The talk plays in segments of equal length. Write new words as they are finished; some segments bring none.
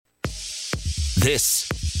This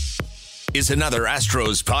is another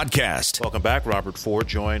Astros podcast. Welcome back. Robert Ford,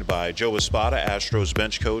 joined by Joe Espada, Astros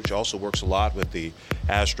bench coach. Also works a lot with the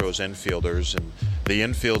Astros infielders. And the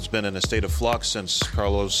infield's been in a state of flux since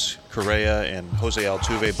Carlos Correa and Jose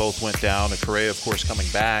Altuve both went down. And Correa, of course, coming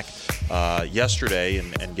back yesterday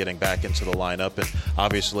and getting back into the lineup. And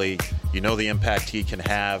obviously, you know the impact he can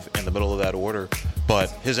have in the middle of that order. But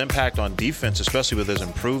his impact on defense, especially with as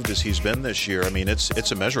improved as he's been this year, I mean, it's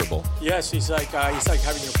immeasurable. Yes, he's like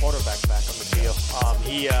having your quarterback back on the field.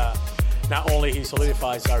 He not only he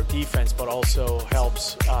solidifies our defense, but also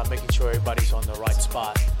helps making sure everybody's on the right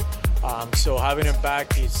spot. So having him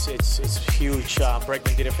back, it's huge.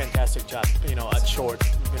 Bregman did a fantastic job, at short,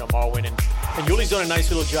 Marwin. And Yuli's done a nice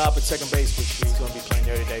little job at second base, which he's going to be playing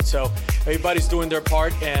there today. So everybody's doing their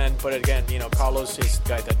part. But again, Carlos is the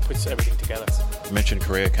guy that puts everything together. You mentioned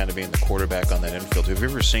Correa kind of being the quarterback on that infield. Have you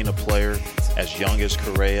ever seen a player as young as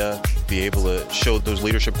Correa be able to show those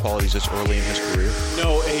leadership qualities this early in his career?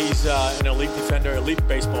 No, he's an elite defender, elite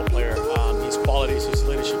baseball player. His qualities, his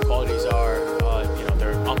leadership qualities are,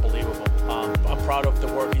 they're unbelievable. I'm proud of the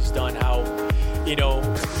work he's done, how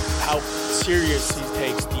serious he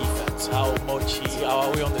takes defense, how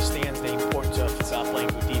he understands the importance of playing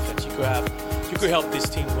good defense. You could help this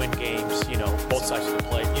team win games, both sides of the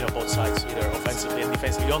play, both sides, either offensively and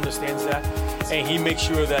defensively. He understands that, and he makes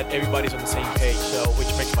sure that everybody's on the same page, which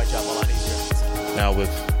makes my job a lot easier. Now with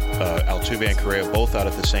Altuve and Correa both out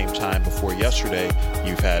at the same time before yesterday,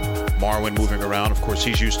 you've had Marwin moving around. Of course,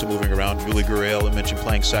 he's used to moving around. Yuli Gurriel, I mentioned,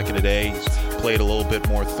 playing second today. He's played a little bit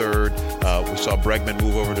more third. We saw Bregman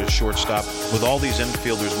move over to shortstop. With all these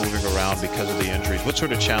infielders moving around because of the injuries, what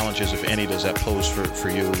sort of challenges, if any, does that pose for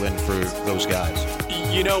you and for those guys?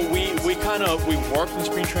 We worked in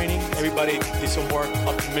spring training. Everybody did some work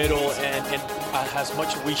up the middle, and as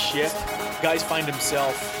much as we shift, guys find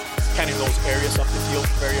themselves kind of in those areas of the field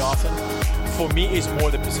very often. For me, it's more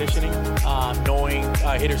the positioning, knowing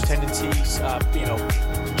hitters' tendencies,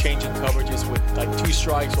 changing coverages with like 2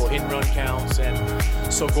 strikes or hit-and-run counts, and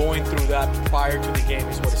so going through that prior to the game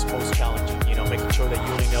is what is most challenging. Making sure that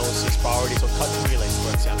Yuli knows his priorities on cut relays,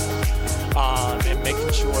 for example, and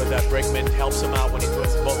making sure that Bregman helps him out when he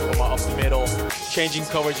puts both of them up the middle, changing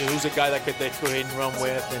coverages, who's a guy that could hit and run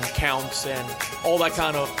with, and counts, and all that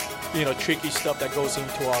kind of tricky stuff that goes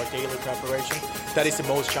into our daily preparation. That is the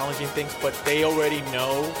most challenging things, but they already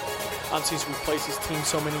know since we played this team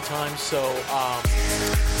so many times. So,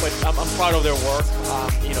 but I'm proud of their work.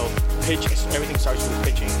 Everything starts with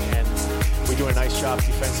pitching, and we do a nice job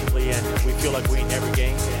defensively, and we feel like we win every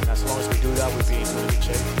game. And as long as we do that, we'll be in really good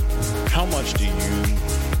shape. How much do you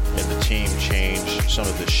and the team change some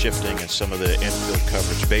of the shifting and some of the infield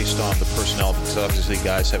coverage based on the personnel? Because obviously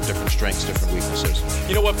guys have different strengths, different weaknesses.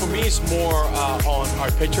 You know what, for me it's more on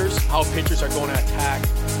our pitchers, how pitchers are going to attack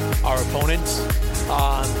our opponents.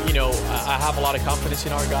 I have a lot of confidence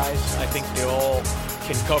in our guys. I think they all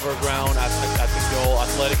can cover ground. I think they're all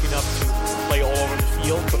athletic enough to play all over the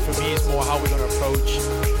field. But for me it's more how we're going to approach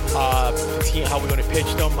the team, how we're going to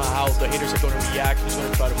pitch them, how the hitters are going to react, who's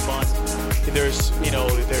going to try to bunt.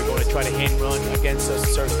 They're going to try to hand run against us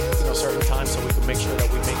certain times, so we can make sure that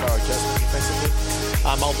we make our adjustments defensively.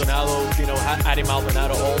 Maldonado, adding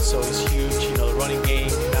Maldonado also is huge. The running game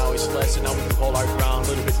now is less, and now we can hold our ground a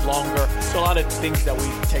little bit longer. So a lot of things that we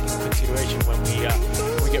take into consideration when we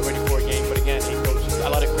get ready for a game. But again, a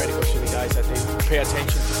lot of credit goes to the guys that they pay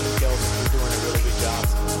attention to details, and they're doing a really good job.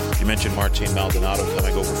 You mentioned Martin Maldonado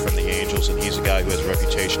coming over from the Angels, and he's a guy who has a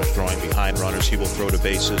reputation of throwing behind runners. He will throw to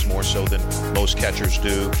bases more so than most catchers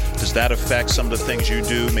do. Does that affect some of the things you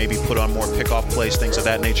do? Maybe put on more pickoff plays, things of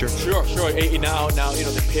that nature? Sure. Now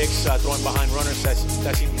the picks, throwing behind runners,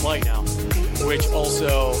 that's in play now, which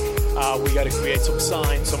also we got to create some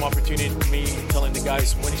signs, some opportunity for me telling the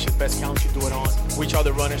guys when is your best count to do it on, which are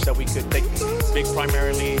the runners that we could take big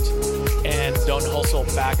primary leads and don't hustle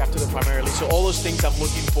back after the primary lead. So all those things, I'm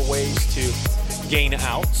looking for ways to gain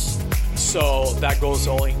outs. So that goes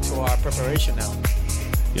all into our preparation now.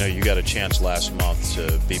 You got a chance last month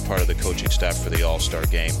to be part of the coaching staff for the All-Star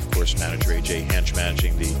game. Of course, manager A.J. Hinch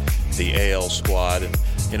managing the AL squad. And,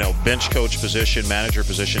 bench coach position, manager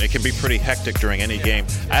position, it can be pretty hectic during any game.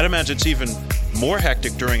 I'd imagine it's even more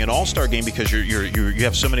hectic during an All-Star game because you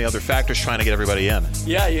have so many other factors trying to get everybody in.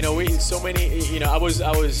 Yeah, I was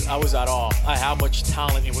at awe at how much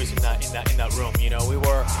talent it was in that room.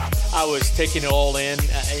 I was taking it all in.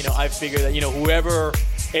 I figured that whoever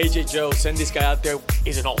AJ Joe send this guy out there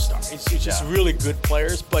is an all-star. It's just really good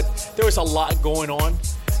players, but there was a lot going on.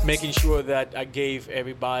 Making sure that I gave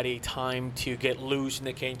everybody time to get loose in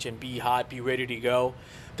the cage and be hot, be ready to go.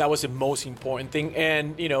 That was the most important thing.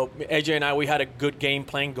 And, AJ and I, we had a good game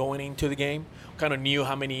plan going into the game. Kind of knew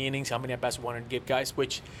how many innings, how many at-bats we wanted to give guys,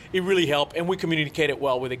 which it really helped. And we communicated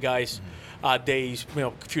well with the guys a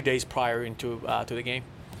few days prior into to the game.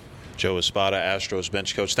 Joe Espada, Astros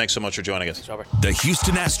bench coach. Thanks so much for joining us. Thanks, Robert. The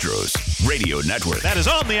Houston Astros Radio Network. That is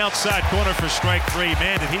on the outside corner for strike 3.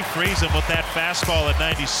 Man, did he freeze him with that fastball at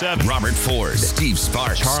 97. Robert Ford, Steve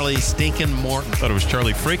Sparks. Charlie Stinkin' Morton. Thought it was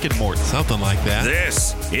Charlie freaking Morton. Something like that.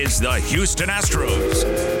 This is the Houston Astros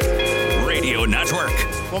Radio Network.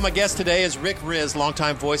 Well, my guest today is Rick Rizzs,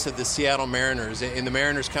 longtime voice of the Seattle Mariners. And the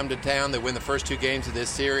Mariners come to town. They win the first 2 games of this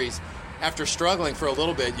series. After struggling for a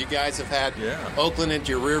little bit, you guys have had Oakland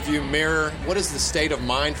into your rearview mirror. What is the state of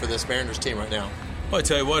mind for this Mariners team right now? Well, I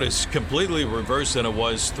tell you what, it's completely reversed than it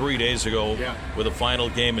was 3 days ago with the final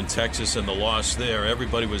game in Texas and the loss there.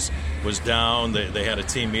 Everybody was down. They had a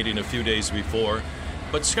team meeting a few days before.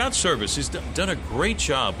 But Scott Servais, he's done a great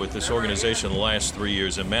job with this organization the last 3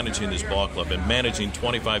 years in managing this ball club and managing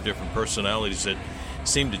 25 different personalities that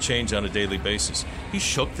seem to change on a daily basis. He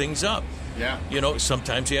shook things up. Yeah.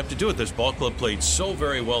 Sometimes you have to do it. This ball club played so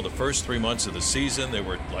very well the first 3 months of the season. They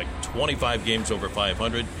were like 25 games over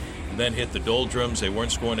 500, and then hit the doldrums. They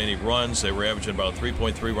weren't scoring any runs. They were averaging about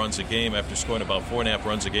 3.3 runs a game after scoring about 4.5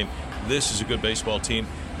 runs a game. This is a good baseball team.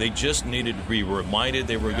 They just needed to be reminded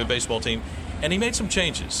they were a good baseball team, and he made some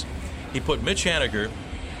changes. He put Mitch Haniger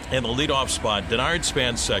in the leadoff spot, Denard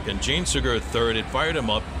Span second, Gene Segura third. It fired him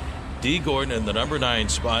up. D. Gordon in the number 9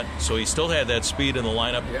 spot, so he still had that speed in the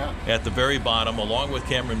lineup at the very bottom, along with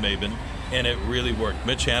Cameron Maybin, and it really worked.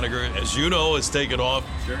 Mitch Haniger, as you know, has taken off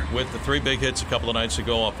with the 3 big hits a couple of nights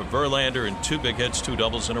ago off of Verlander, and 2 big hits, 2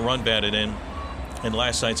 doubles, and a run batted in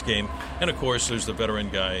last night's game. And, of course, there's the veteran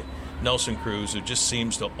guy, Nelson Cruz, who just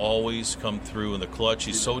seems to always come through in the clutch.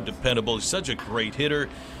 He's so dependable. He's such a great hitter.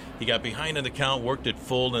 He got behind in the count, worked it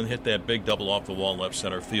full, and hit that big double off the wall in left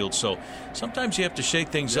center field. So sometimes you have to shake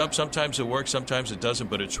things up. Sometimes it works, sometimes it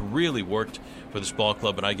doesn't. But it's really worked for this ball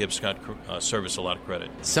club, and I give Scott Servais a lot of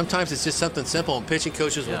credit. Sometimes it's just something simple, and pitching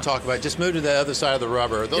coaches will talk about it. Just move to the other side of the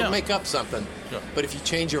rubber. They'll make up something. Yeah. But if you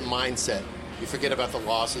change your mindset, you forget about the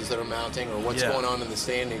losses that are mounting or what's going on in the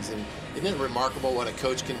standings. And isn't it remarkable what a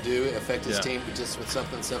coach can do, affect his team just with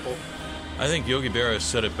something simple? I think Yogi Berra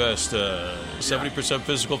said it best, 70%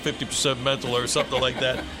 physical, 50% mental, or something like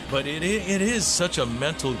that. But it is such a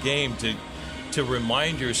mental game to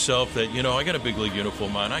remind yourself that, I got a big league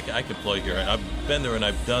uniform on. I can play here. I've been there and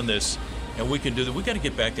I've done this, and we can do that. We got to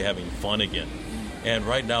get back to having fun again. And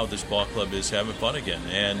right now this ball club is having fun again,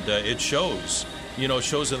 and it shows. It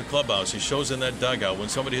shows in the clubhouse. It shows in that dugout. When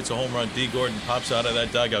somebody hits a home run, D. Gordon pops out of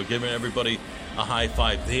that dugout, giving everybody a high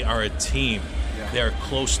five. They are a team. They're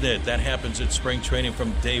close-knit. That happens at spring training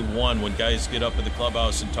from day one when guys get up in the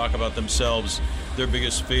clubhouse and talk about themselves, their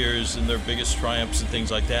biggest fears and their biggest triumphs and things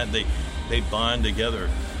like that. They bond together,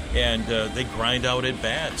 and they grind out at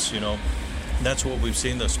bats. That's what we've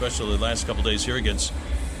seen, especially the last couple days here against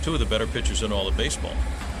 2 of the better pitchers in all of baseball.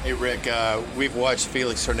 Hey, Rick, we've watched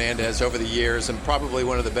Felix Hernandez over the years, and probably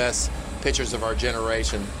one of the best pitchers of our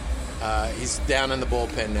generation. He's down in the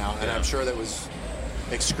bullpen now, and I'm sure that was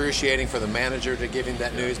excruciating for the manager to give him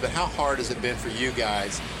that news. But how hard has it been for you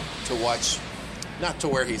guys to watch, not to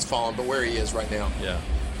where he's fallen, but where he is right now? Yeah,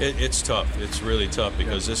 it's tough. It's really tough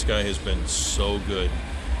because this guy has been so good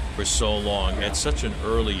for so long. At such an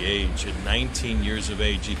early age, at 19 years of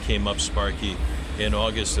age, he came up, Sparky, in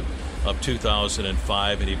August of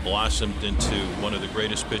 2005, and he blossomed into one of the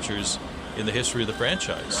greatest pitchers in the history of the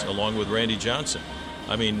franchise, along with Randy Johnson.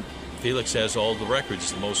 I mean, Felix has all the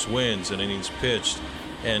records, the most wins and innings pitched,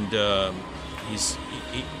 and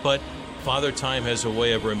but Father Time has a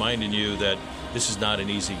way of reminding you that this is not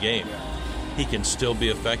an easy game. He can still be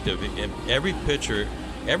effective. Every pitcher,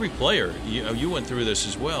 every player, you went through this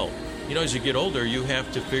as well. As you get older, you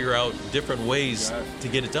have to figure out different ways to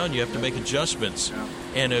get it done. You have to make adjustments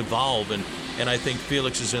and evolve, and I think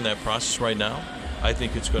Felix is in that process right now. I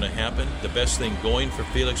think it's going to happen. The best thing going for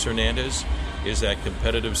Felix Hernandez is that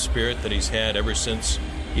competitive spirit that he's had ever since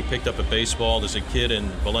he picked up a baseball as a kid in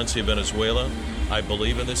Valencia, Venezuela. I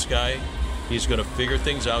believe in this guy. He's going to figure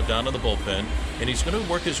things out down in the bullpen, and he's going to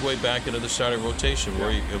work his way back into the starting rotation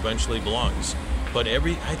where he eventually belongs. But I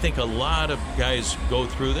think a lot of guys go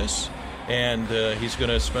through this, and he's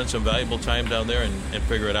going to spend some valuable time down there and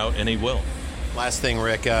figure it out, and he will. Last thing,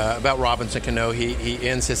 Rick, about Robinson Cano. He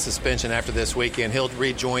ends his suspension after this weekend. He'll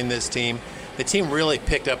rejoin this team. The team really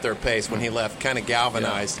picked up their pace when he left, kind of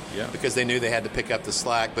galvanized because they knew they had to pick up the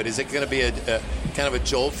slack. But is it going to be a kind of a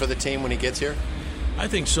jolt for the team when he gets here? I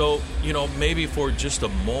think so. Maybe for just a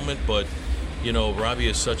moment, but Robbie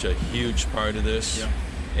is such a huge part of this.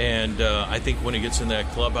 And I think when he gets in that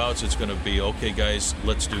clubhouse, it's going to be, okay, guys,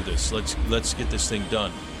 let's do this. Let's get this thing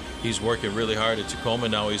done. He's working really hard at Tacoma.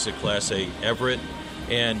 Now he's at Class A Everett.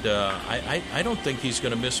 And I don't think he's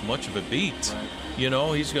going to miss much of a beat. Right. You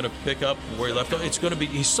know, he's going to pick up where he left off. It's going to be,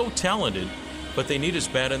 he's so talented, but they need his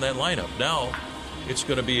bat in that lineup. Now it's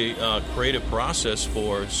going to be a creative process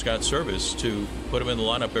for Scott Service to put him in the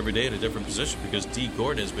lineup every day at a different position, because D.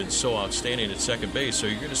 Gordon has been so outstanding at second base. So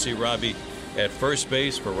you're going to see Robbie at first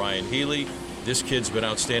base for Ryan Healy. This kid's been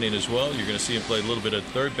outstanding as well. You're going to see him play a little bit at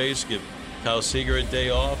third base, give Kyle Seager a day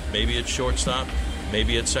off, maybe at shortstop,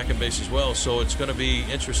 maybe at second base as well. So it's going to be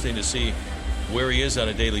interesting to see where he is on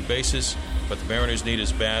a daily basis. But the Mariners need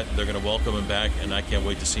his bat. They're going to welcome him back, and I can't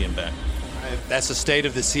wait to see him back. That's the state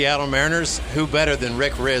of the Seattle Mariners. Who better than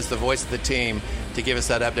Rick Rizzs, the voice of the team, to give us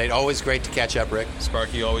that update? Always great to catch up, Rick.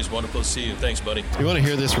 Sparky, always wonderful to see you. Thanks, buddy. You want to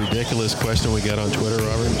hear this ridiculous question we got on Twitter,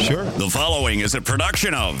 Robert? Sure. The following is a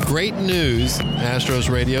production of Great news.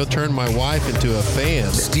 Astros Radio turned my wife into a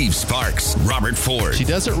fan. Steve Sparks, Robert Ford. She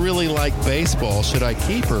doesn't really like baseball. Should I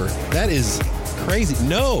keep her? That is crazy.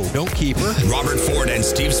 No, don't keep her. Robert Ford and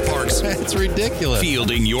Steve Sparks. That's ridiculous.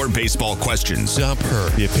 Fielding your baseball questions. Dump her.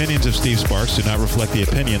 The opinions of Steve Sparks do not reflect the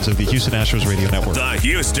opinions of the Houston Astros Radio Network. The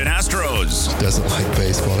Houston Astros. She doesn't like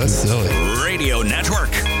baseball. That's silly. Radio Network.